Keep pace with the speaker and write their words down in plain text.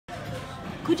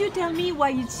Could you tell me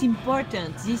why it's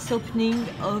important, this opening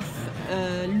of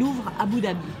Louvre Abu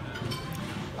Dhabi?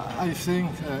 I think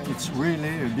it's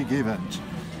really a big event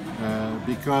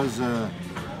because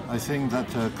I think that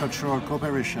cultural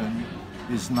cooperation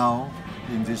is now,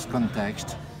 in this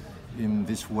context, in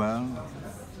this world,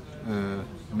 a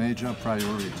major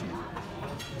priority.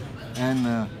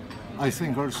 And I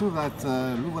think also that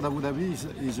Louvre Abu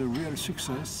Dhabi is a real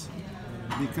success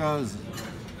because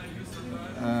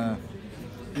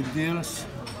it deals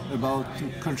about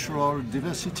cultural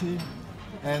diversity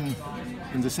and,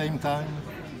 in the same time,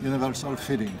 universal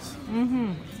feelings.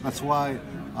 Mm-hmm. That's why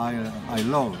I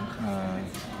love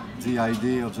the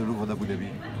idea of the Louvre Abu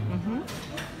Dhabi.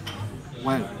 Mm-hmm.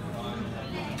 Well,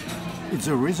 it's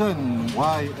the reason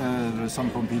why the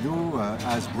Centre Pompidou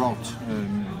has brought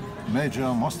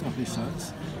major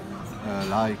masterpieces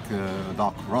like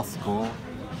Dark Rothko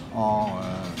or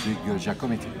Big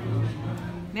Giacometti.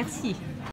 Merci.